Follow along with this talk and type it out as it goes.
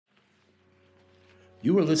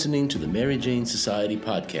You are listening to the Mary Jane Society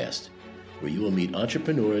podcast, where you will meet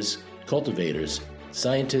entrepreneurs, cultivators,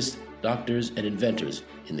 scientists, doctors, and inventors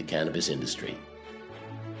in the cannabis industry.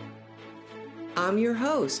 I'm your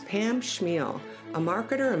host, Pam Schmiel, a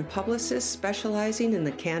marketer and publicist specializing in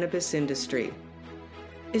the cannabis industry.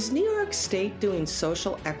 Is New York State doing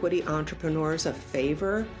social equity entrepreneurs a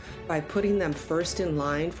favor by putting them first in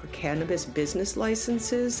line for cannabis business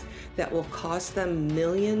licenses that will cost them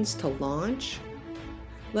millions to launch?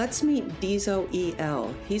 Let's meet Dezo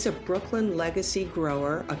EL. He's a Brooklyn legacy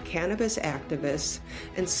grower, a cannabis activist,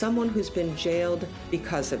 and someone who's been jailed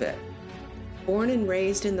because of it. Born and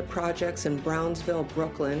raised in the projects in Brownsville,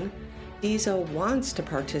 Brooklyn, Dezo wants to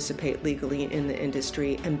participate legally in the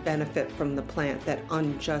industry and benefit from the plant that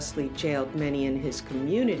unjustly jailed many in his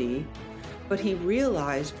community, but he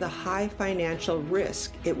realized the high financial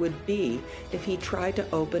risk it would be if he tried to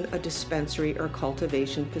open a dispensary or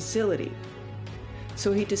cultivation facility.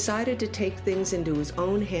 So he decided to take things into his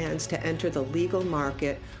own hands to enter the legal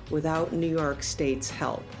market without New York State's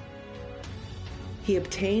help. He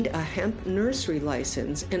obtained a hemp nursery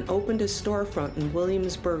license and opened a storefront in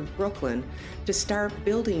Williamsburg, Brooklyn, to start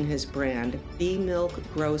building his brand, Bee Milk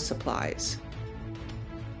Grow Supplies.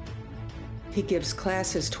 He gives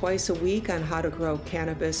classes twice a week on how to grow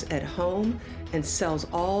cannabis at home and sells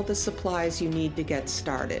all the supplies you need to get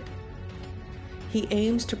started. He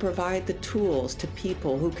aims to provide the tools to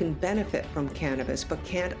people who can benefit from cannabis but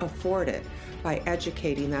can't afford it by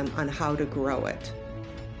educating them on how to grow it.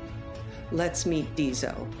 Let's meet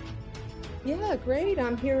Dezo. Yeah, great.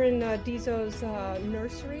 I'm here in Dezo's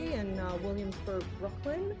nursery in Williamsburg,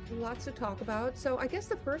 Brooklyn. Lots to talk about. So I guess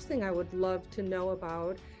the first thing I would love to know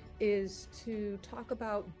about is to talk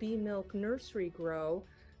about Bee Milk Nursery Grow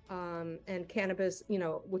and cannabis,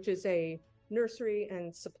 which is a nursery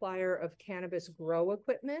and supplier of cannabis grow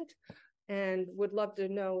equipment, and would love to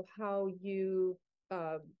know how you,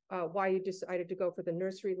 why you decided to go for the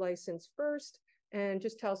nursery license first. And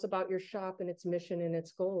just tell us about your shop and its mission and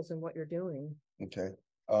its goals and what you're doing. Okay.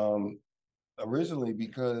 Originally,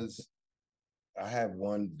 because I had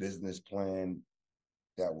one business plan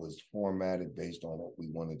that was formatted based on what we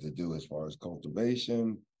wanted to do as far as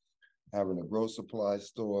cultivation, having a grow supply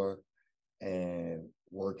store, and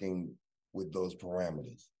working with those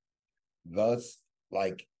parameters. Thus,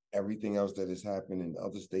 like everything else that has happened in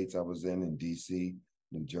other states I was in DC,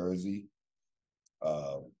 New Jersey,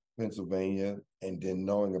 Pennsylvania, and then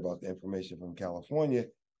knowing about the information from California,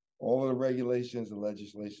 all of the regulations and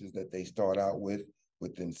legislations that they start out with,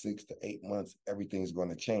 within 6 to 8 months, everything's going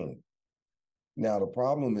to change. Now, the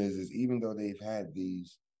problem is even though they've had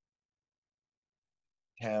these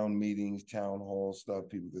town meetings, town hall stuff,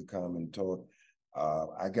 people could come and talk.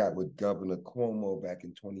 I got with Governor Cuomo back in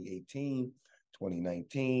 2018,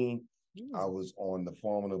 2019. I was on the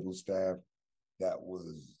formidable staff that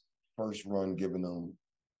was first run giving them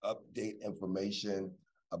update information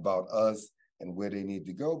about us and where they need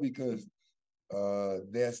to go, because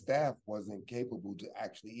their staff wasn't capable to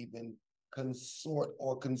actually even consort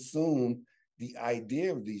or consume the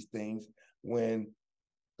idea of these things. When,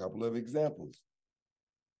 a couple of examples,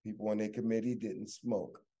 people on their committee didn't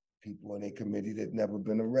smoke, people on their committee that never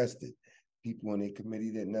been arrested, people on their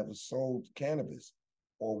committee that never sold cannabis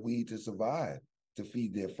or weed to survive, to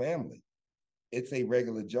feed their family. It's a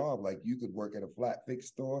regular job. Like, you could work at a flat fix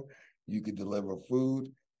store, you could deliver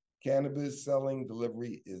food. Cannabis selling,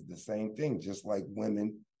 delivery is the same thing, just like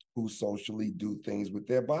women who socially do things with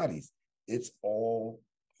their bodies. It's all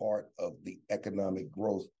part of the economic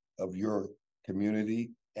growth of your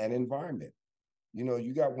community and environment.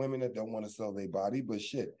 You got women that don't want to sell their body, but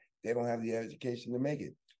shit, they don't have the education to make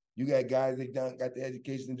it. You got guys that don't got the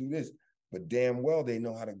education to do this, but damn well they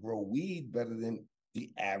know how to grow weed better than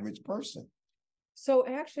the average person. So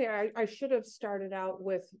actually, I should have started out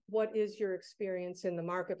with, what is your experience in the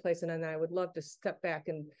marketplace? And then I would love to step back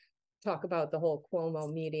and talk about the whole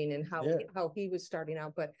Cuomo meeting and how he was starting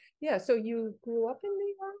out. But yeah, so you grew up in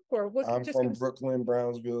New York, or what? I'm from Brooklyn,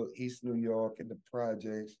 Brownsville, East New York, in the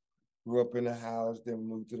projects. Grew up in the house, then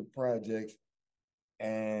moved to the projects,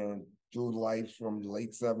 and through life from the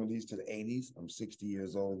late 70s to the 80s. I'm 60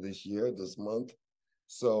 years old this month.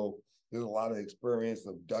 So there's a lot of experience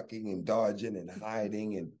of ducking and dodging and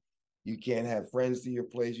hiding, and you can't have friends to your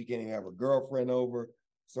place. You can't even have a girlfriend over,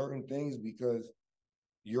 certain things, because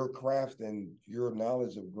your craft and your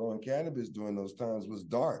knowledge of growing cannabis during those times was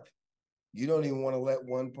dark. You don't even want to let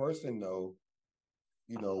one person know,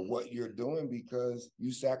 what you're doing, because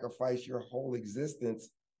you sacrifice your whole existence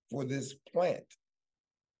for this plant.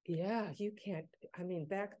 Yeah, you can't. I mean,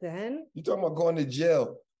 back then. You're talking about going to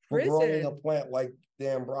jail for growing a plant like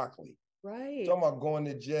damn broccoli. Right. Talking about going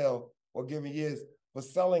to jail or giving years for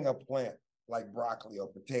selling a plant like broccoli or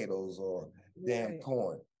potatoes or damn Right.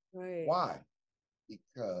 corn. Right. Why?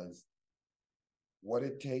 Because what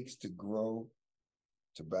it takes to grow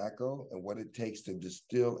tobacco and what it takes to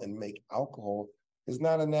distill and make alcohol is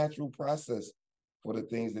not a natural process for the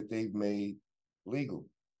things that they've made legal,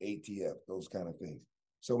 ATF, those kind of things.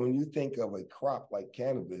 So when you think of a crop like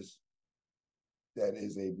cannabis that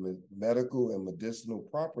is a medical and medicinal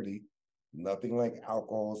property, nothing like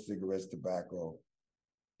alcohol, cigarettes, tobacco,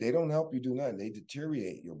 they don't help you do nothing. They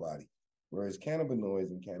deteriorate your body. Whereas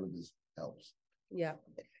cannabinoids and cannabis helps. Yeah.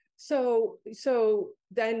 So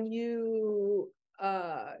then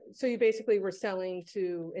so you basically were selling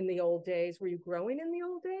to in the old days. Were you growing in the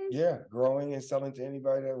old days? Yeah, growing and selling to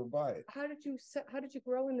anybody that would buy it. How did you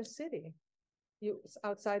grow in the city? You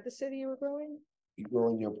outside the city you were growing? You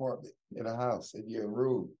grow in your apartment, in a house, in your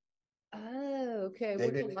room. Oh, okay. They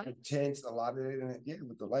didn't have tents. A lot of they didn't have, yeah,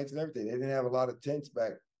 with the lights and everything. They didn't have a lot of tents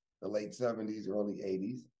back the late 70s, early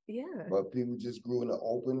 80s. Yeah. But people just grew in an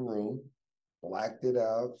open room, blacked it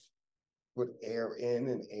out, put air in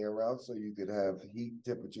and air out so you could have heat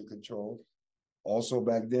temperature control. Also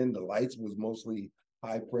back then, the lights was mostly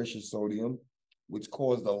high pressure sodium, which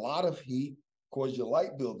caused a lot of heat, caused your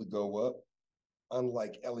light bill to go up,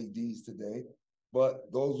 unlike LEDs today.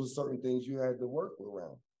 But those were certain things you had to work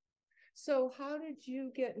around. So how did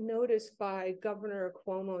you get noticed by Governor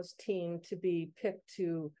Cuomo's team to be picked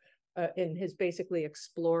to in his basically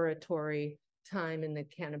exploratory time in the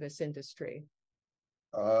cannabis industry?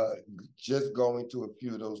 Just going to a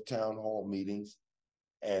few of those town hall meetings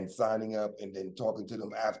and signing up and then talking to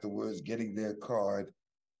them afterwards, getting their card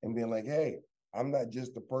and being like, hey, I'm not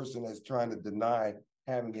just the person that's trying to deny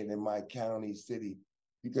having it in my county, city,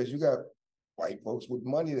 because you got white folks with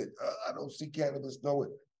money that I don't see cannabis nowhere.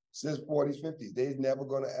 Since 40s, 50s, they're never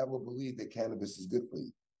going to ever believe that cannabis is good for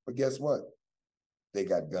you. But guess what? They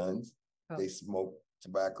got guns, they smoke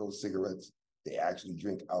tobacco, cigarettes, they actually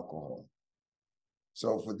drink alcohol.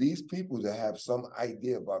 So for these people to have some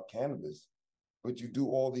idea about cannabis, but you do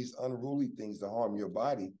all these unruly things to harm your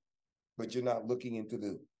body, but you're not looking into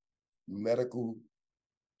the medical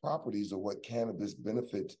properties of what cannabis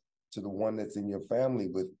benefits to the one that's in your family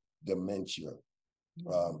with dementia,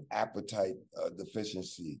 appetite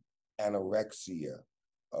deficiency, anorexia,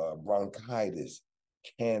 bronchitis,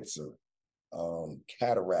 cancer,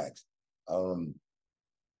 cataracts.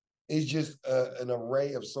 It's just an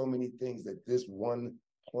array of so many things that this one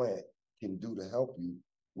plant can do to help you.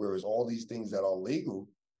 Whereas all these things that are legal,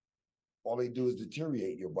 all they do is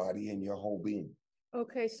deteriorate your body and your whole being.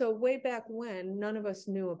 Okay, so way back when, none of us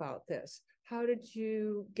knew about this. How did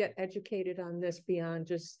you get educated on this beyond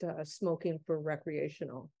just smoking for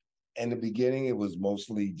recreational? In the beginning, it was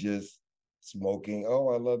mostly just smoking. Oh,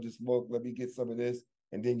 I love to smoke. Let me get some of this.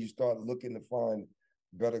 And then you start looking to find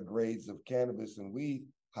better grades of cannabis and weed.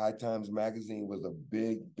 High Times Magazine was a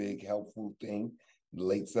big helpful thing in the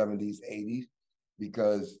late 70s, 80s,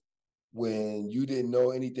 because when you didn't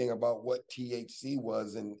know anything about what THC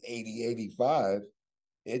was in 80, 85,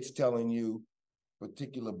 it's telling you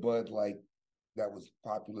particular bud like that was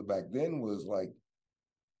popular back then was like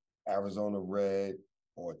Arizona Red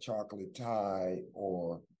or chocolate Thai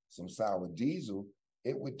or some sour diesel.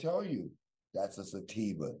 It would tell you that's a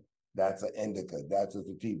sativa, that's an indica, that's a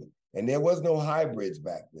sativa. And there was no hybrids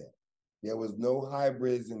back then. There was no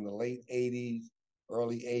hybrids in the late 80s,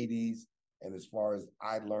 early 80s. And as far as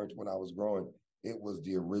I learned when I was growing, it was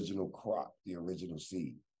the original crop, the original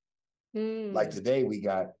seed. Like today, we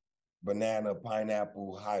got banana,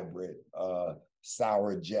 pineapple hybrid,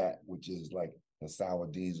 sour jack, which is like the sour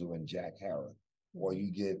diesel and Jack Harrah. Or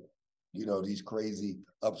you get, these crazy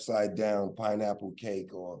upside down pineapple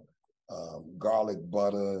cake or garlic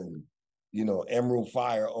butter and, Emerald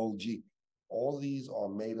Fire OG. All these are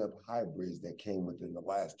made up hybrids that came within the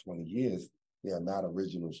last 20 years. They are not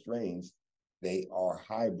original strains. They are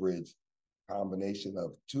hybrids, combination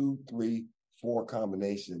of 2, 3, 4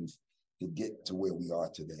 combinations to get to where we are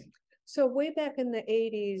today. So way back in the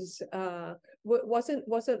 80s, wasn't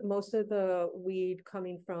most of the weed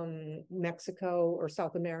coming from Mexico or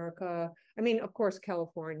South America? I mean, of course,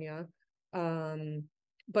 California.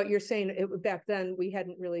 But you're saying back then we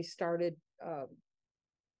hadn't really started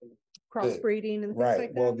crossbreeding and things right.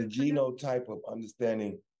 like that? Well, the genotype of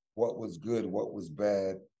understanding what was good, what was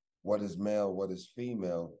bad, what is male, what is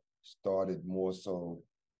female, started more so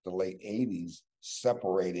the late 80s,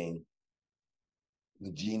 separating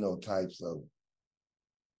the genotypes of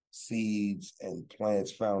seeds and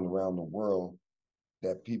plants found around the world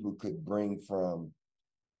that people could bring from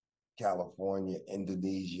California,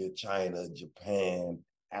 Indonesia, China, Japan,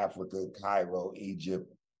 Africa, Cairo,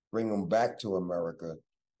 Egypt, bring them back to America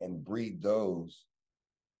and breed those,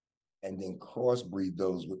 and then crossbreed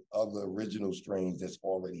those with other original strains that's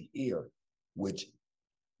already here, which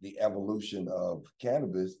the evolution of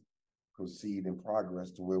cannabis proceed in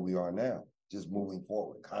progress to where we are now, just moving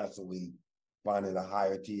forward, constantly finding a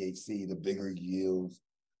higher THC, the bigger yields,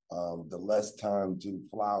 the less time to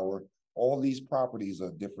flower. All these properties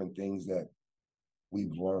are different things that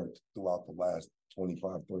we've learned throughout the last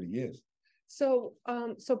 25, 30 years. So,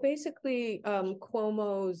 so basically,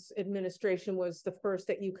 Cuomo's administration was the first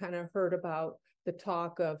that you kind of heard about the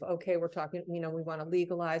talk of, okay, we're talking, we want to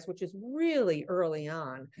legalize, which is really early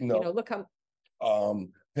on. No. Look how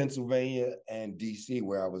Pennsylvania and DC,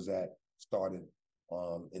 where I was at, started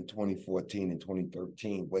in 2014 and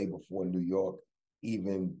 2013, way before New York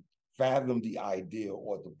even fathomed the idea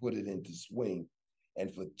or to put it into swing.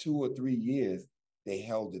 And for 2 or 3 years, they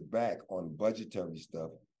held it back on budgetary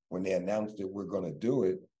stuff. When they announced that we're going to do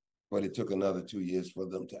it, but it took another 2 years for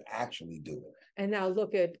them to actually do it. And now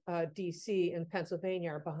look at DC and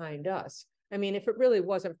Pennsylvania are behind us. I mean, if it really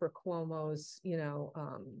wasn't for Cuomo's,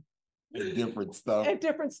 different stuff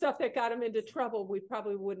that got him into trouble, we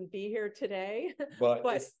probably wouldn't be here today. But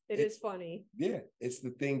it is funny. Yeah, it's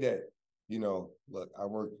the thing that, look, I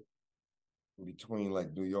worked between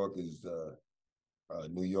like New York is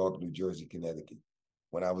New York, New Jersey, Connecticut.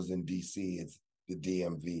 When I was in DC, it's the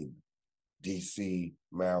DMV, DC,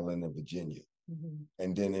 Maryland, and Virginia. Mm-hmm.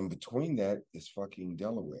 And then in between that is fucking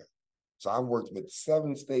Delaware. So I worked with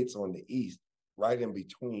 7 states on the East, right in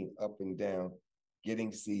between, up and down,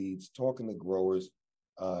 getting seeds, talking to growers,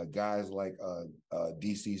 guys like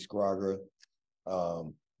DC Scrager,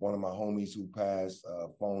 one of my homies who passed,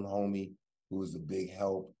 Phone Homie, who was a big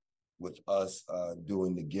help with us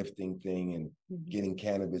doing the gifting thing and getting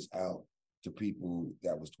cannabis out to people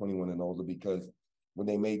that was 21 and older, because when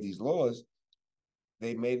they made these laws,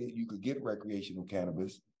 they made it you could get recreational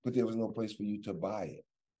cannabis, but there was no place for you to buy it.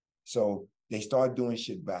 So they started doing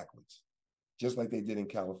shit backwards, just like they did in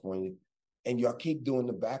California. And y'all keep doing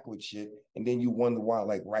the backwards shit, and then you wonder why,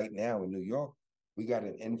 like right now in New York, we got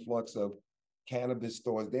an influx of cannabis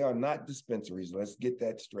stores. They are not dispensaries. Let's get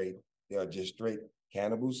that straight. They are just straight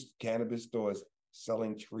cannabis stores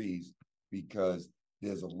selling trees, because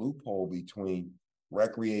there's a loophole between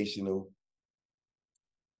recreational,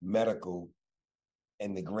 medical,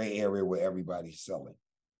 and the gray area where everybody's selling.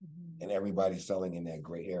 And everybody's selling in that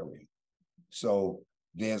gray area. So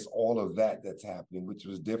there's all of that that's happening, which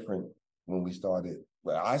was different when we started,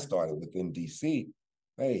 where I started within DC.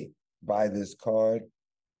 Hey, buy this card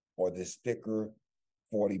or this sticker,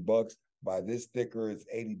 $40. Buy this sticker, it's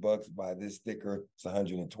 $80. Buy this sticker, it's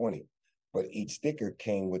 120. But each sticker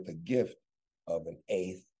came with a gift of an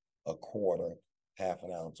eighth, a quarter, half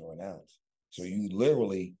an ounce, or an ounce. So you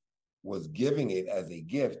literally was giving it as a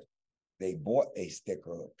gift. They bought a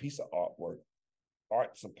sticker, a piece of artwork,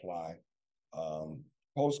 art supply,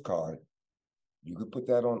 postcard. You could put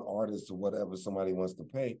that on artists or whatever somebody wants to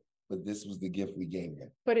pay, but this was the gift we gave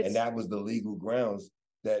them. And that was the legal grounds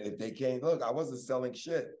that if they came, look, I wasn't selling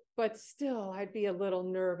shit. But still, I'd be a little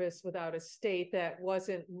nervous without a state that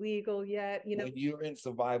wasn't legal yet. When you're in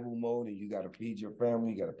survival mode and you got to feed your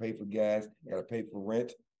family, you got to pay for gas, you got to pay for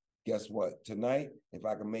rent. Guess what? Tonight, if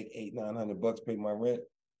I can make $800-900 pay my rent,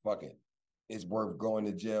 fuck it. It's worth going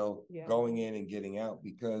to jail, going in and getting out,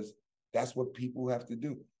 because that's what people have to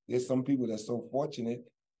do. There's some people that's so fortunate,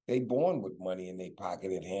 they born with money in their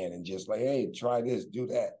pocket at hand and just like, hey, try this, do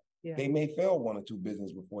that. Yeah. They may fail 1 or 2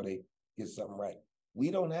 business before they get something right.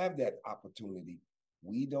 We don't have that opportunity.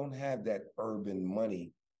 We don't have that urban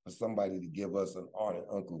money for somebody to give us an aunt and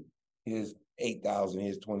uncle. Here's $8,000,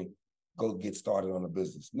 here's 20. Go get started on a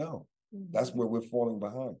business. No, that's where we're falling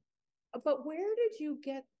behind. But where did you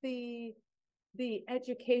get the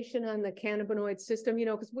education on the cannabinoid system?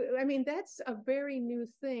 Because that's a very new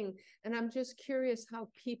thing, and I'm just curious how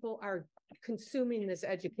people are consuming this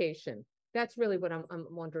education. That's really what I'm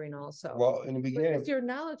wondering also. Well, in the beginning, because you're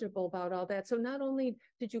knowledgeable about all that. So not only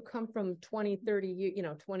did you come from 20, 30,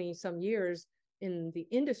 20 some years in the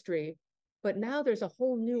industry, but now there's a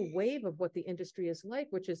whole new wave of what the industry is like,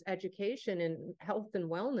 which is education and health and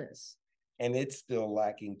wellness. And it's still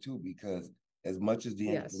lacking too, because as much as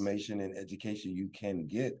the information and education you can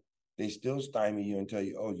get, they still stymie you and tell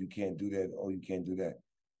you, oh, you can't do that. Oh, you can't do that.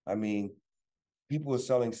 I mean, people are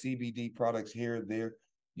selling CBD products here and there.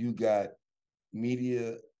 You got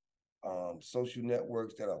media, social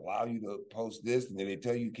networks that allow you to post this, and then they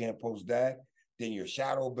tell you can't post that. Then you're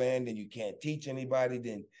shadow banned, and you can't teach anybody.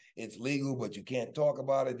 Then it's legal, but you can't talk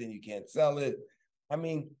about it. Then you can't sell it. I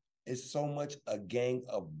mean, it's so much a gang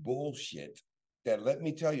of bullshit that let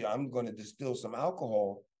me tell you, I'm going to distill some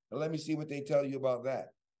alcohol and let me see what they tell you about that.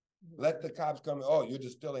 Let the cops come, oh, you're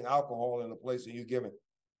distilling alcohol in a place and you're giving.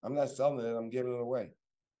 I'm not selling it, I'm giving it away.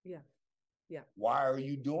 Yeah. Yeah. Why are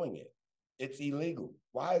you doing it? It's illegal.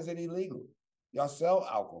 Why is it illegal? Y'all sell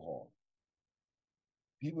alcohol.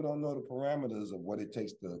 People don't know the parameters of what it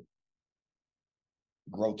takes to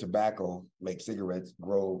grow tobacco, make cigarettes,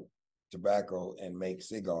 grow tobacco and make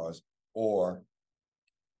cigars, or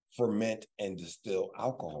ferment and distill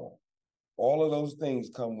alcohol. All of those things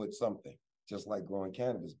come with something, just like growing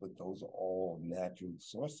cannabis, but those are all natural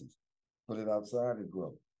sources. Put it outside and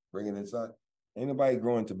grow. Bring it inside. Ain't nobody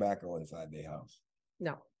growing tobacco inside their house.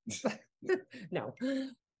 No. No.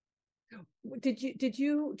 Did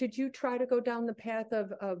you try to go down the path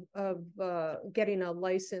of getting a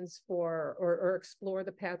license for or explore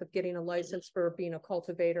the path of getting a license for being a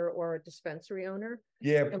cultivator or a dispensary owner?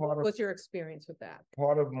 Yeah, And what was your experience with that?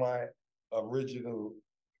 Part of my original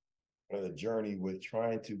journey was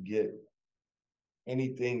trying to get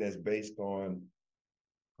anything that's based on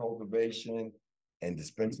cultivation and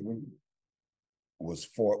dispensary was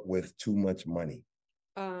fought with too much money.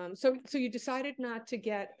 So you decided not to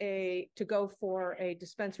go for a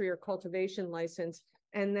dispensary or cultivation license.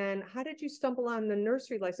 And then how did you stumble on the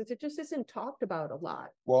nursery license? It just isn't talked about a lot.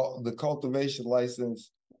 Well, the cultivation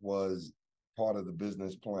license was part of the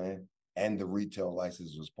business plan and the retail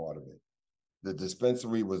license was part of it. The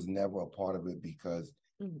dispensary was never a part of it because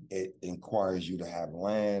it requires you to have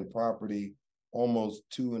land, property, almost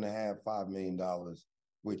 $2.5 million,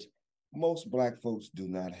 which most Black folks do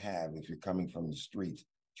not have if you're coming from the streets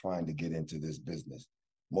trying to get into this business.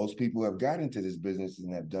 Most people have got into this business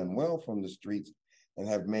and have done well from the streets and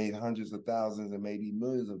have made hundreds of thousands and maybe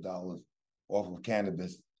millions of dollars off of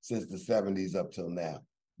cannabis since the 70s up till now.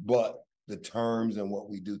 But the terms and what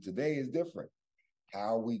we do today is different.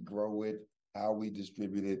 How we grow it, how we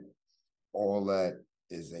distribute it, all that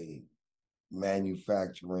is a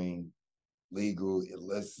manufacturing, legal,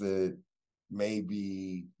 illicit,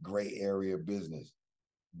 maybe gray area business.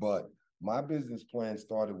 But my business plan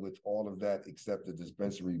started with all of that except the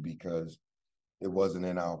dispensary because it wasn't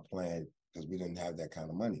in our plan because we didn't have that kind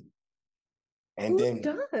of money. And Who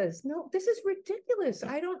does? No, this is ridiculous.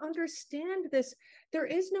 I don't understand this. There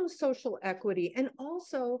is no social equity. And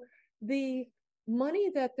also the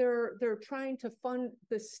money that they're trying to fund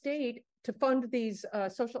the state to fund these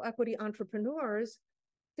social equity entrepreneurs,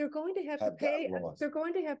 they're going to have to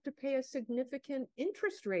pay a significant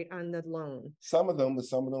interest rate on the loan. Some of them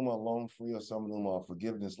are loan free, or some of them are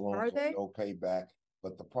forgiveness loans. Are they? No payback.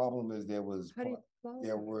 But the problem is there was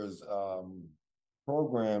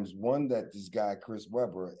programs. One that this guy Chris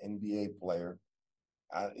Webber, NBA player,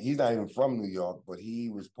 he's not even from New York, but he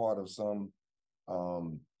was part of some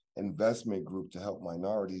investment group to help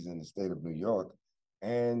minorities in the state of New York,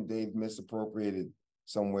 and they've misappropriated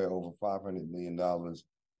somewhere over $500 million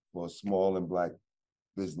for a small and Black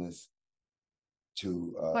business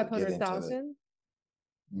to 500,000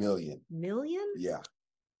 million. Yeah.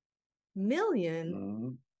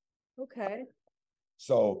 Million. Mm-hmm. Okay.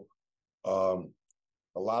 So a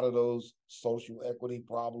lot of those social equity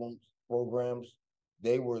programs,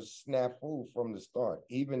 they were snafu from the start,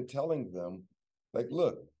 even telling them, like,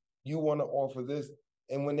 look, you want to offer this.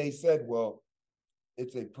 And when they said, well,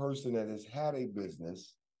 it's a person that has had a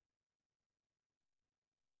business,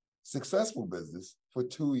 successful business, for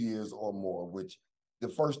 2 years or more, which the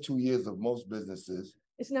first 2 years of most businesses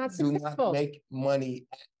do not make money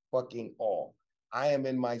at fucking all. I am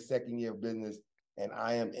in my second year of business and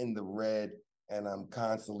I am in the red and I'm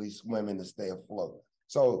constantly swimming to stay afloat.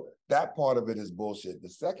 So that part of it is bullshit. The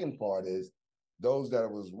second part is those that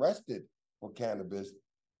was arrested for cannabis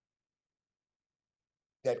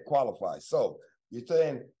that qualify. So you're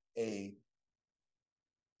saying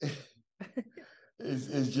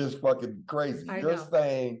it's just fucking crazy. You're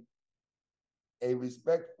saying a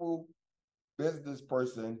respectful business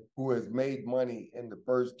person who has made money in the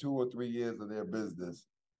first 2 or 3 years of their business,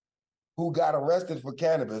 who got arrested for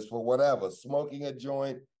cannabis, for whatever, smoking a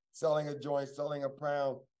joint, selling a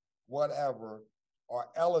pound, whatever, are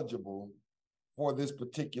eligible for this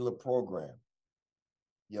particular program.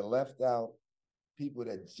 You left out people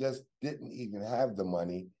that just didn't even have the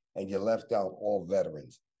money, and you left out all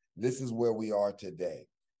veterans. This is where we are today.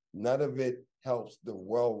 None of it helps the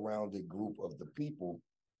well-rounded group of the people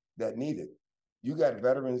that need it. You got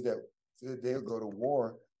veterans that said they'll go to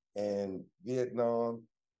war, and Vietnam,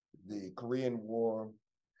 the Korean War.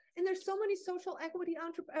 And there's so many social equity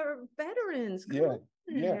veterans.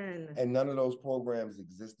 Yeah. And none of those programs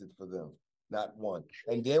existed for them, not one.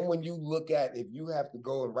 And then when you look at, if you have to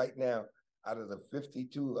go right now, out of the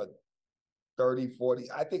 52 30, 40,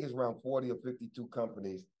 I think it's around 40 or 52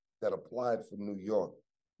 companies that applied for New York.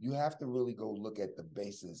 You have to really go look at the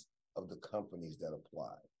basis of the companies that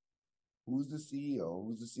applied. Who's the CEO?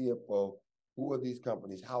 Who's the CFO? Who are these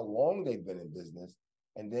companies? How long they've been in business?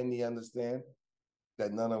 And then you understand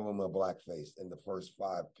that none of them are blackface in the first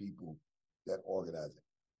 5 people that organize it.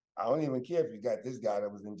 I don't even care if you got this guy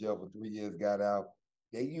that was in jail for 3 years, got out.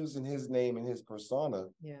 They using his name and his persona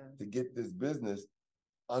to get this business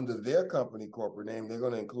under their company corporate name. They're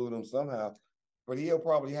going to include him somehow, but he'll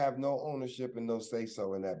probably have no ownership and no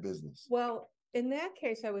say-so in that business. Well, in that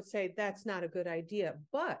case, I would say that's not a good idea,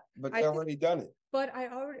 but they already done it. But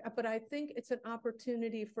I think it's an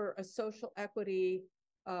opportunity for a social equity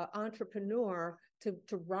entrepreneur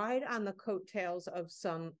to ride on the coattails of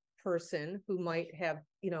some person who might have,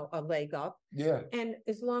 a leg up. Yeah. And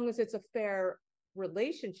as long as it's a fair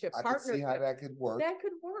relationship, I can see how that could work. That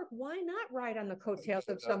could work. Why not ride on the coattails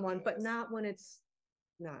of someone, but not when it's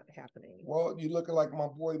not happening? Well, you look at like my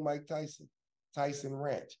boy Mike Tyson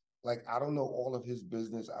Ranch. Like, I don't know all of his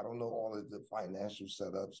business. I don't know all of the financial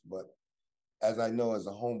setups, but as I know as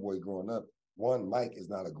a homeboy growing up, one, Mike is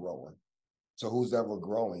not a grower. So who's ever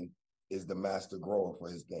growing is the master grower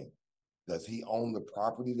for his thing. Does he own the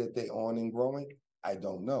property that they own in growing? I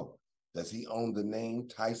don't know. Does he own the name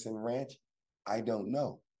Tyson Ranch? I don't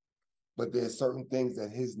know. But there's certain things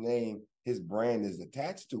that his name, his brand is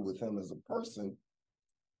attached to with him as a person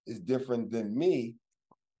is different than me.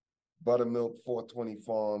 Buttermilk, 420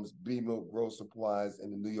 Farms, B Milk Grow Supplies,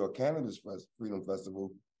 and the New York Cannabis Freedom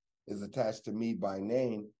Festival is attached to me by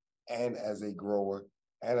name and as a grower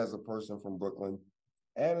and as a person from Brooklyn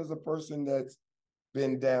and as a person that's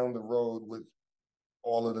been down the road with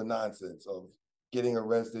all of the nonsense of getting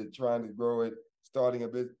arrested, trying to grow it, starting a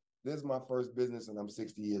business. This is my first business and I'm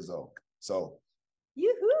 60 years old. So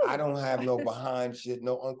Yoo-hoo. I don't have no behind shit.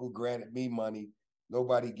 No uncle granted me money.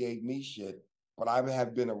 Nobody gave me shit. But I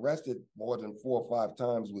have been arrested more than 4 or 5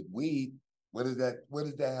 times with weed. What does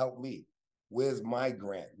that help me? Where's my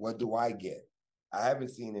grant? What do I get? I haven't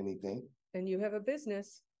seen anything. And you have a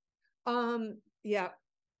business. Yeah,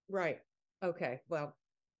 right. Okay. Well,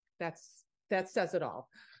 that says it all.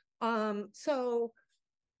 So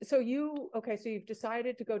you've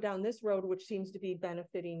decided to go down this road, which seems to be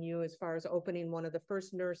benefiting you as far as opening one of the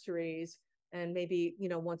first nurseries. And maybe,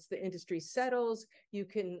 once the industry settles, you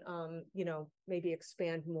can, maybe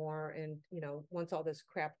expand more. And, once all this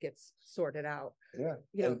crap gets sorted out.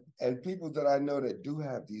 Yeah. And people that I know that do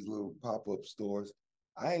have these little pop-up stores,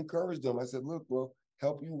 I encourage them. I said, look, bro,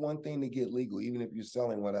 help you one thing to get legal, even if you're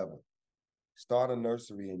selling whatever. Start a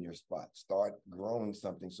nursery in your spot. Start growing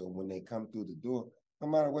something. So when they come through the door, no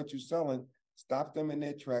matter what you're selling, stop them in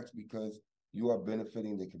their tracks because you are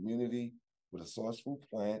benefiting the community with a sourceful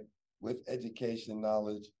plant, with education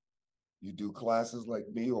knowledge. You do classes like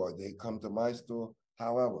me or they come to my store,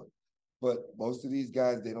 however. But most of these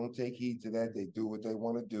guys, they don't take heed to that. They do what they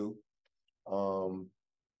want to do.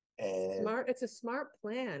 And it's a smart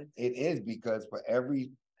plan. It is, because for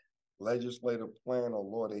every legislative plan or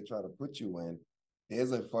law they try to put you in,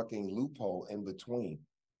 there's a fucking loophole in between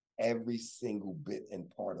every single bit and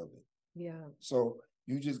part of it. Yeah. So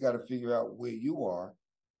you just got to figure out where you are,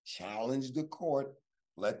 challenge the court,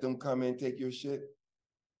 let them come in, take your shit,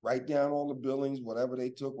 write down all the billings, whatever they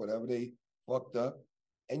took, whatever they fucked up,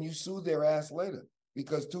 and you sue their ass later.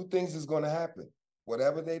 Because 2 things is going to happen.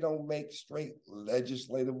 Whatever they don't make straight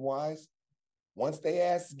legislative wise, once they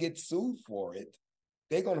ass get sued for it,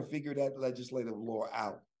 they're going to figure that legislative law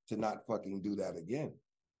out to not fucking do that again.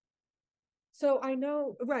 So I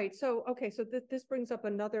know, right. So, okay. So this brings up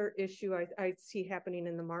another issue I see happening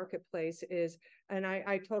in the marketplace is, and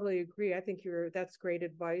I totally agree. I think that's great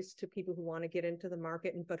advice to people who want to get into the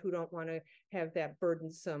market, but who don't want to have that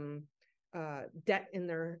burdensome debt in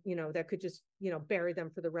their, that could just, bury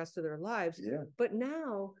them for the rest of their lives. Yeah. But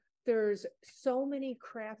now there's so many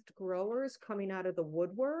craft growers coming out of the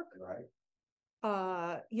woodwork. Right.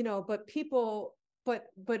 But people, but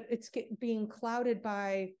it's being clouded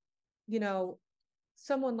by,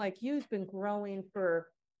 someone like you's been growing for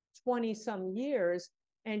 20 some years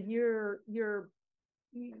and you're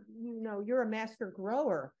a master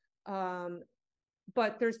grower.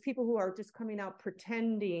 But there's people who are just coming out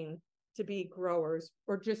pretending to be growers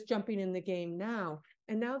or just jumping in the game now.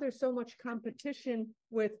 And now there's so much competition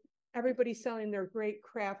with everybody selling their great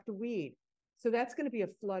craft weed. So that's going to be a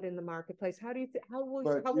flood in the marketplace. How do you how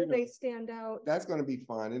will they stand out? That's going to be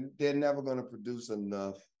fine. And they're never going to produce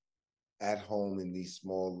enough at home in these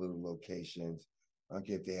small little locations. I don't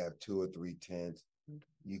care if they have 2 or 3 tents.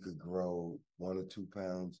 You could grow 1 or 2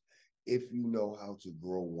 pounds. If you know how to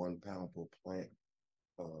grow 1 pound per plant,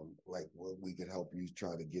 like what we could help you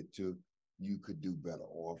try to get to, you could do better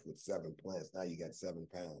off with 7 plants. Now you got 7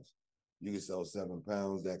 pounds. You could sell 7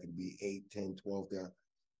 pounds. That could be 8, 10, 12.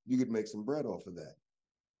 You could make some bread off of that.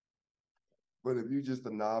 But if you're just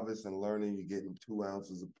a novice and learning, you're getting 2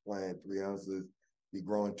 ounces of plant, 3 ounces, you're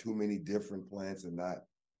growing too many different plants and not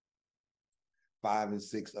 5 and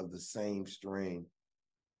 6 of the same strain.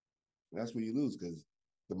 That's where you lose, because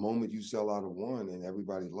the moment you sell out of one and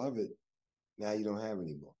everybody love it, now you don't have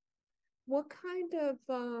any more. What kind of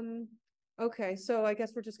okay, so I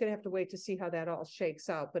guess we're just gonna have to wait to see how that all shakes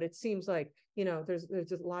out. But it seems like,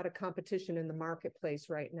 there's a lot of competition in the marketplace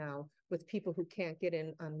right now with people who can't get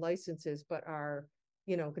in on licenses, but are,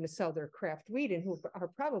 gonna sell their craft weed and who are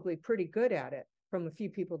probably pretty good at it from a few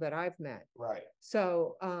people that I've met. Right.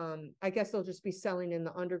 So I guess they'll just be selling in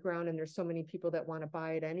the underground, and there's so many people that want to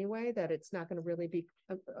buy it anyway that it's not gonna really be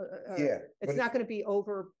it's not gonna be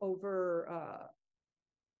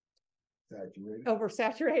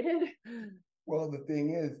oversaturated. Well, the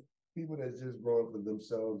thing is, people that's just growing for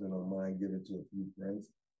themselves and don't mind giving to a few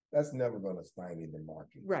friends, that's never going to stymie the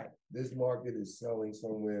market. Right. This market is selling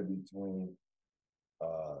somewhere between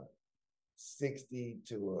 60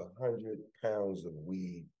 to 100 pounds of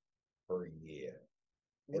weed per year.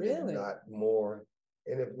 And really? If not more,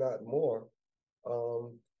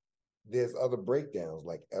 there's other breakdowns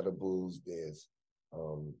like edibles, there's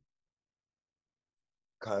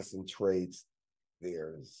concentrates,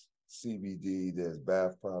 there's CBD, there's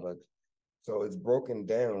bath products. So it's broken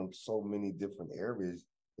down so many different areas.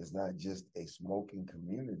 It's not just a smoking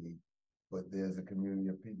community, but there's a community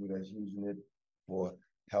of people that's using it for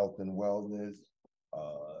health and wellness,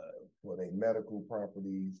 for their medical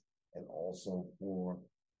properties, and also for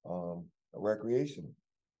recreation.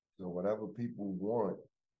 So whatever people want,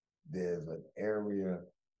 there's an area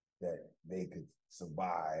that they could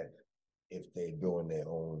survive if they're doing their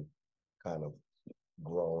own kind of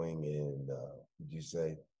growing and, would you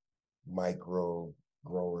say, micro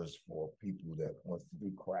growers for people that wants to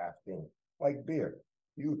do crafting, like beer.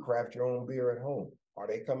 You would craft your own beer at home. Are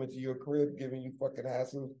they coming to your crib giving you fucking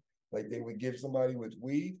hassles like they would give somebody with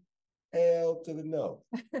weed? Hell to the no.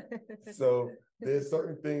 So there's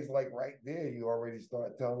certain things like right there, you already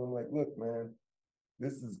start telling them like, look, man,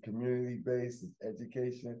 this is community-based, it's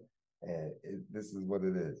education, and this is what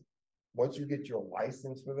it is. Once you get your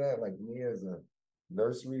license for that, like me as a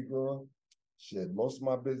nursery girl, shit, most of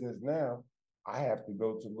my business now, I have to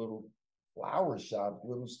go to little flower shops,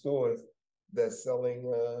 little stores that's selling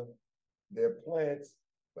their plants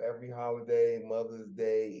for every holiday, Mother's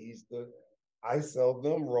Day, Easter. I sell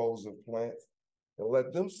them rows of plants and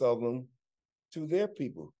let them sell them to their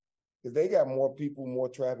people, because they got more people, more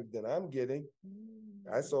traffic than I'm getting.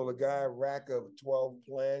 I sold a guy a rack of 12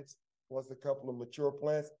 plants plus a couple of mature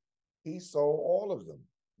plants. He sold all of them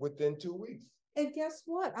within 2 weeks. And guess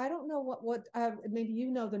what? I don't know what maybe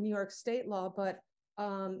the New York state law, but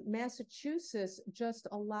Massachusetts just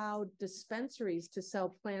allowed dispensaries to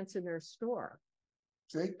sell plants in their store.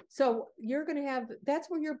 See? So you're going to have, that's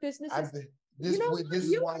where your business is. This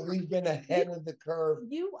is why we've been ahead of the curve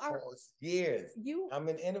for years. I'm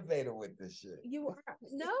an innovator with this shit. You are.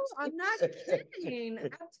 No, I'm not kidding.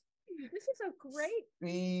 This is a great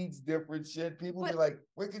seeds, different shit. People be like,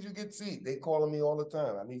 where could you get seeds? They calling me all the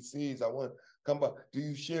time. I need seeds. I want come by. Do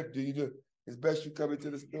you ship? Do you do? It's best you come into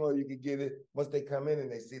the store. You can get it. Once they come in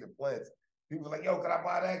and they see the plants, people are like, yo, can I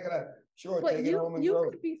buy that? Can I? Sure, take it home and grow. You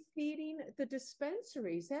could be feeding the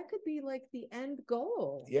dispensaries. That could be like the end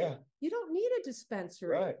goal. Yeah. You don't need a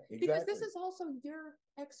dispensary. Right. Exactly. Because this is also your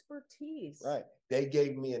expertise. Right. They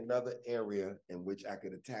gave me another area in which I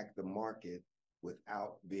could attack the market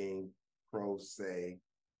without being pro, say,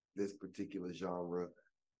 this particular genre,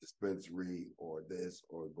 dispensary or this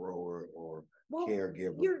or grower or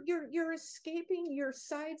caregiver. You're escaping, you're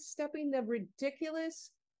sidestepping the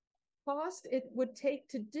ridiculous cost it would take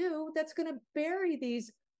to do that's going to bury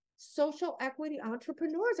these social equity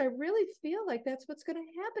entrepreneurs. I really feel like that's what's going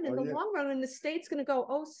to happen in the long run. And the state's going to go,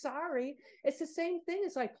 oh, sorry. It's the same thing.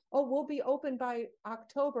 It's like, oh, we'll be open by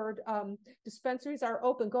October. Dispensaries are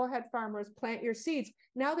open. Go ahead, farmers, plant your seeds.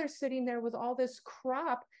 Now they're sitting there with all this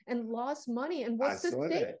crop and lost money. And what's the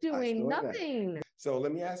state doing? Nothing. So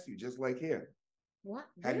let me ask you, just like here. What?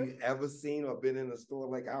 Have you ever seen or been in a store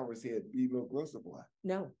like ours here at B-Mill Grow Supply?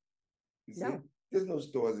 No. You see? There's no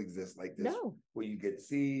stores exist like this. No. Where you get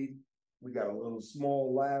seed. We got a little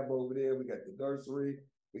small lab over there. We got the nursery.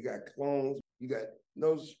 We got clones. You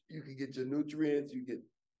can get your nutrients. You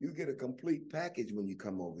get a complete package when you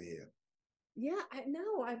come over here. Yeah, I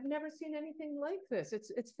know. I've never seen anything like this.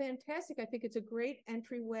 It's fantastic. I think it's a great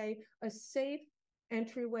entryway, a safe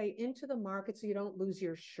entryway into the market so you don't lose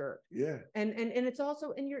your shirt. Yeah. And it's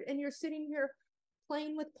also, and you're sitting here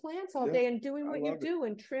playing with plants all Yeah, day and doing I what you love it. do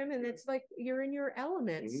and trim, and it's like you're in your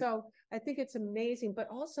element. Mhm. So I think it's amazing, but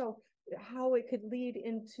also how it could lead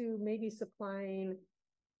into maybe supplying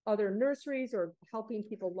other nurseries or helping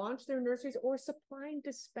people launch their nurseries or supplying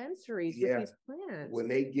dispensaries with Yeah. these plants. When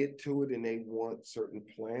they get to it and they want certain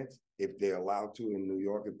plants, if they're allowed to in New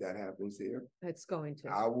York, if that happens here, It's going to.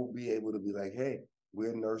 I will be able to be like, hey,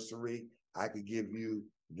 we're a nursery. I could give you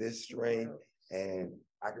this strain and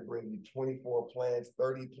I could bring you 24 plants,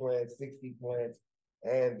 30 plants, 60 plants.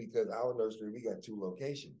 And because our nursery, we got 2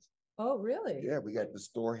 locations. Oh, really? Yeah, we got the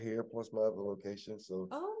store here plus my other location. So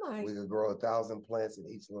Oh my. we could grow 1,000 plants in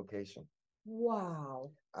each location.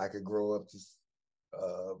 Wow. I could grow up to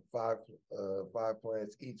five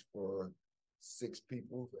plants each for 6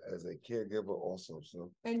 people as a caregiver also.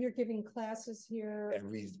 So And you're giving classes here.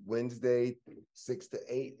 every Wednesday 6 to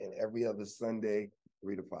 8 and every other Sunday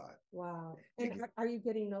 3 to 5. Wow. And are you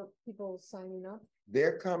getting people signing up?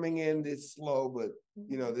 They're coming in this slow, but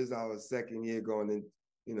you know, this is our second year going in,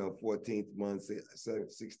 you know, 14th month,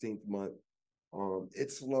 16th month.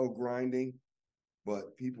 It's slow grinding,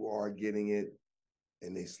 but people are getting it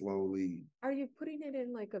and they slowly. Are you putting it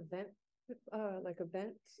in like events,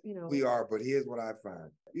 you know? We are, but here's what I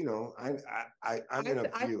find. You know, I'm in a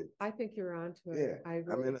few. I think you're onto it. Yeah,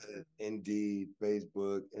 I'm in Indeed,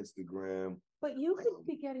 Facebook, Instagram. But you could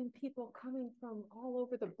be getting people coming from all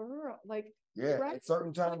over the borough, like yeah. right? At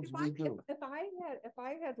certain times we do. If I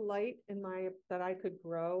had light in my that I could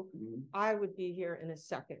grow, I would be here in a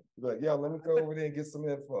second. But yeah, let me go over there and get some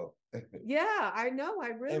info. Yeah, I know. I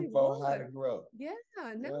really info would. how to grow. Yeah,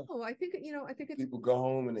 no, yeah. I think it's people go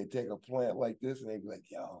home and they take a plant like this and they be like,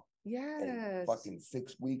 yo, yes, in fucking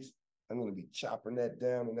 6 weeks, I'm gonna be chopping that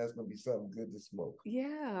down and that's gonna be something good to smoke.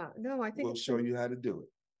 Yeah, no, I think we'll show you how to do it.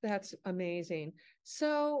 That's amazing.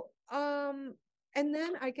 So, and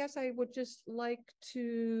then I guess I would just like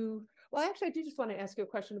to, well, actually, I do just want to ask you a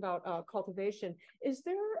question about cultivation.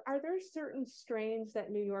 Are there certain strains that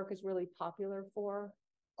New York is really popular for?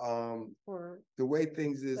 Or the way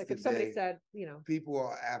things is like today, if somebody said, you know, people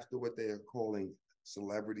are after what they are calling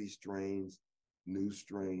celebrity strains, new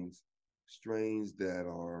strains, strains that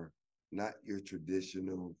are not your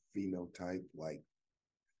traditional phenotype, like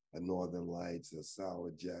a Northern Lights, a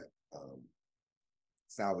Sour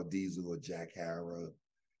Dezo, or Jack Harrah.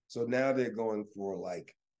 So now they're going for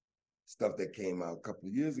like stuff that came out a couple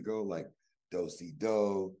of years ago, like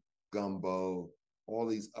Do, Gumbo, all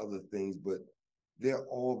these other things, but they're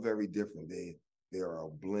all very different. They're a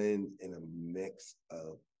blend and a mix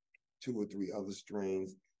of 2 or 3 other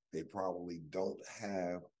strains. They probably don't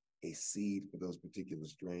have a seed for those particular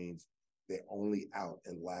strains. They're only out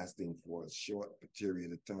and lasting for a short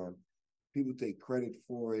period of time. People take credit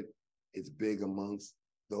for it. It's big amongst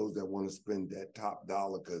those that want to spend that top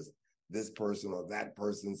dollar because this person or that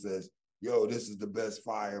person says, yo, this is the best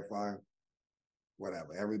fire.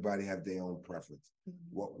 Whatever. Everybody have their own preference.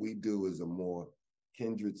 What we do is a more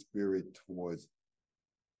kindred spirit towards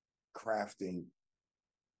crafting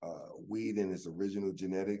weed in its original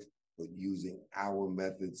genetics, but using our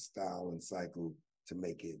method, style, and cycle to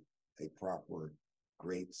make it a proper,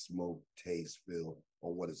 great smoke, taste, feel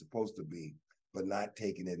on what it's supposed to be, but not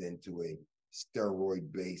taking it into a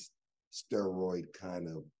steroid-based, steroid kind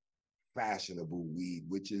of fashionable weed,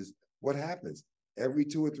 which is what happens. Every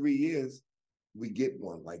 2 or 3 years, we get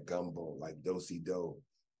one like Gumbo, like Do,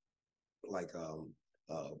 like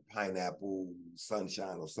Pineapple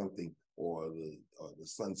Sunshine or something, or the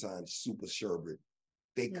Sunshine Super Sherbet.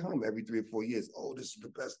 They come every 3 or 4 years. Oh, this is the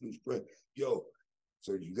best new strain. Yo,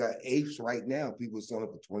 so you got apes right now. People selling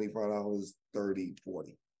for $25, $30,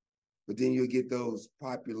 $40. But then you'll get those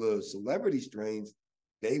popular celebrity strains.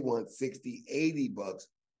 They want $60, $80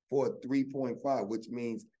 for 3.5, which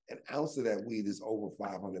means an ounce of that weed is over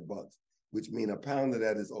 $500, which means a pound of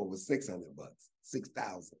that is over $600,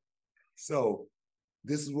 6,000. So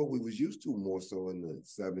this is what we was used to more so in the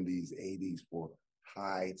 70s, 80s for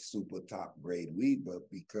high, super top grade weed, but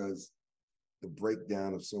because the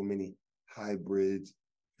breakdown of so many hybrids,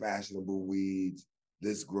 fashionable weeds,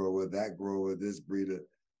 this grower, that grower, this breeder,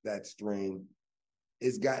 that strain,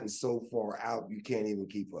 it's gotten so far out, you can't even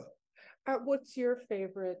keep up. What's your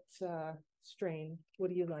favorite strain? What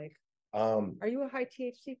do you like? Are you a high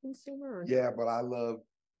THC consumer? Or yeah, but I love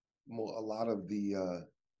a lot of the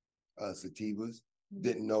sativas.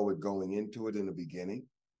 Didn't know it going into it in the beginning,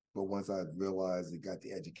 but once I realized it got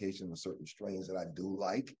the education of certain strains that I do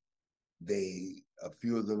like, a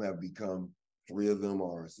few of them have become, 3 of them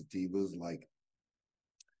are sativas, like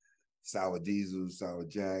Sour Diesel, Sour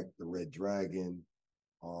Jack, the Red Dragon,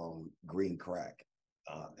 green crack,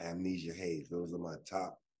 amnesia haze. Those are my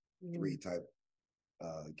top three type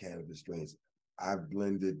cannabis strains. I've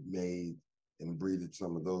blended, made, and breeded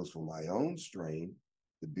some of those for my own strain,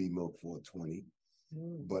 the B Milk 420.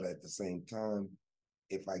 But at the same time,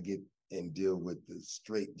 if I get and deal with the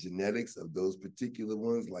straight genetics of those particular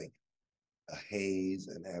ones, like a haze,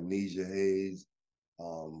 an amnesia haze,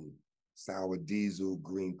 sour diesel,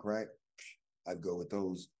 green crack, I'd go with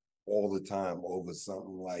those all the time over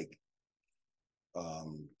something like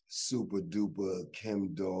super duper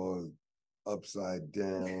Chem Dog, upside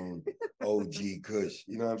down, OG Kush.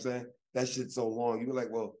 You know what I'm saying? That shit's so long. You be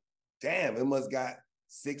like, well, damn, it must got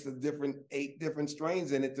 8 different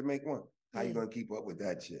strains in it to make one. How you gonna keep up with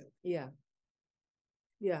that shit? Yeah.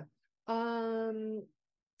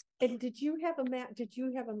 And did you have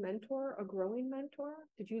a mentor, a growing mentor?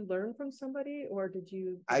 Did you learn from somebody, or did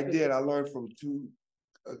you? I did. I learned from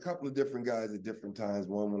a couple of different guys at different times.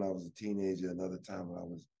 One when I was a teenager, another time when I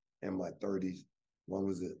was in my 30s. One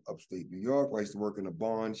was in upstate New York, where I used to work in a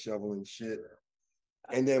barn shoveling shit.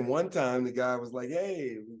 And then one time the guy was like,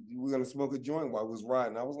 hey, we're gonna smoke a joint while I was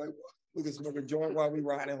riding. I was like, what? We can smoke a joint while we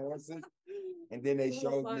riding horses? And then they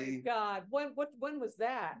showed me. Oh my God. When was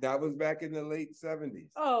that? That was back in the late 70s.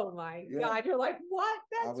 Oh my God. You're like, what?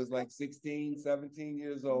 I was like 16, 17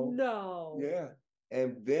 years old. No. Yeah.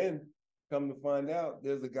 And then come to find out,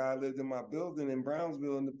 there's a guy lived in my building in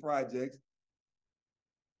Brownsville in the projects,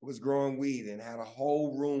 was growing weed and had a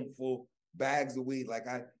whole room full bags of weed like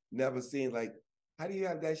I never seen. Like, how do you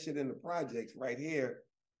have that shit in the projects right here?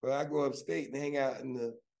 But I go upstate and hang out in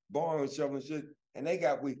the barn shoveling shit, and they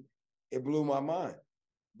got weed. It blew my mind.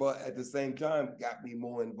 But at the same time, got me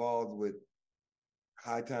more involved with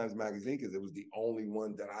High Times magazine because it was the only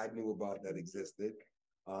one that I knew about that existed.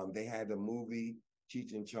 They had a movie,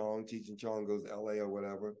 Cheech and Chong Goes to LA or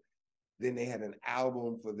whatever. Then they had an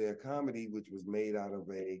album for their comedy, which was made out of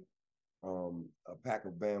a pack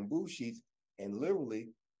of bamboo sheets. And literally,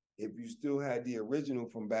 if you still had the original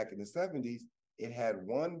from back in the 70s, it had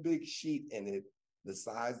one big sheet in it, the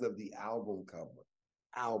size of the album cover.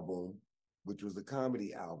 Album, which was a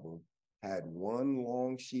comedy album, had one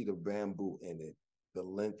long sheet of bamboo in it, the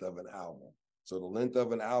length of an album. So the length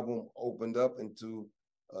of an album opened up into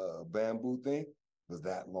a bamboo thing was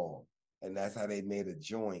that long. And that's how they made a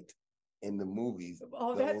joint in the movies.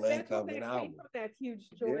 Oh, the that's length what of that an came album. from, that huge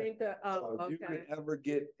joint. Yeah. So if you could ever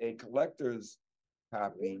get a collector's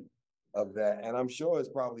copy of that, and I'm sure it's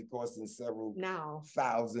probably costing several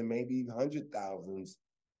thousand, maybe 100,000s,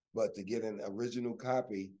 but to get an original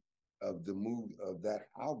copy of the movie of that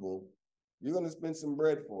album, you're gonna spend some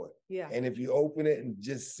bread for it. Yeah. And if you open it and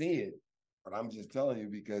just see it, but I'm just telling you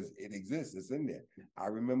because it exists, it's in there. I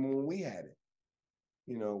remember when we had it.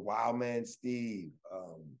 You know, Wild Man Steve,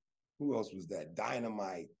 who else was that?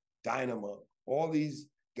 Dynamite, Dynamo. All these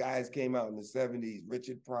guys came out in the 70s,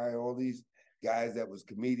 Richard Pryor, all these guys that was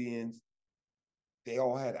comedians. They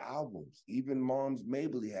all had albums. Even Mom's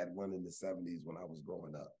Mabley had one in the 70s when I was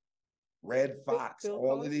growing up. Red Fox, Bill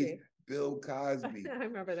all Cosby. of these, Bill Cosby. I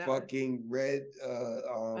remember that fucking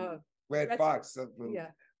one. Red Fox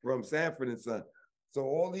from Sanford and Son. So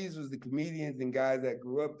all these was the comedians and guys that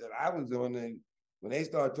grew up that I was on. And when they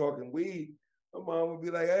start talking weed, my mom would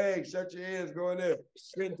be like, hey, shut your ears, go in there.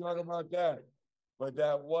 Shouldn't talk about that. But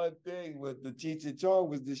that one thing with the Cheech and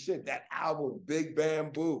Chong was the shit. That album, Big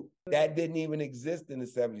Bamboo, that didn't even exist in the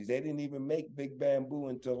 70s. They didn't even make Big Bamboo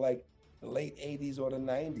until like the late 80s or the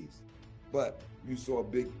 90s. But you saw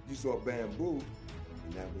Bamboo,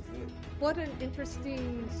 and that was it. What an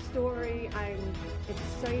interesting story. I'm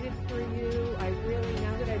excited for you.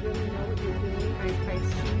 Now that I really know what you're doing, I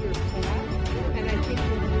see your path. And I think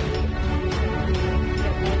you're really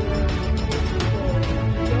that other people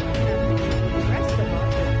don't have the rest of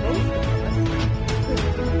us, or most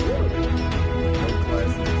of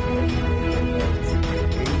us, could do.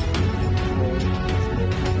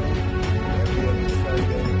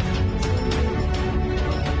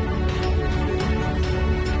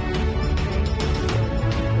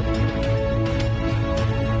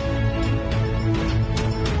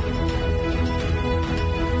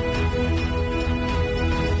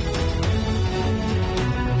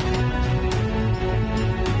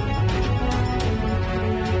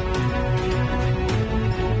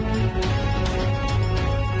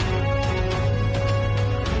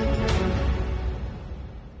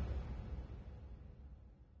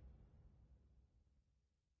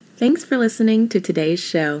 Thanks for listening to today's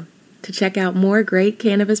show. To check out more great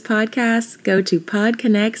cannabis podcasts, go to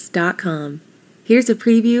podconnects.com. Here's a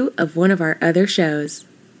preview of one of our other shows.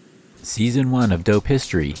 Season 1 of Dope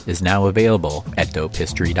History is now available at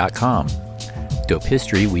dopehistory.com. Dope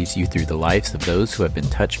History weaves you through the lives of those who have been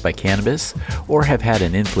touched by cannabis or have had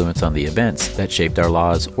an influence on the events that shaped our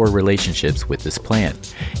laws or relationships with this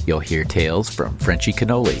plant. You'll hear tales from Frenchie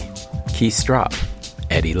Cannoli, Keith Strop,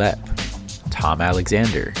 Eddie Lepp, Tom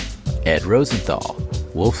Alexander, Ed Rosenthal,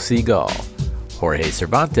 Wolf Seagal, Jorge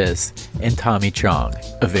Cervantes, and Tommy Chong.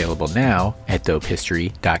 Available now at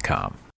dopehistory.com.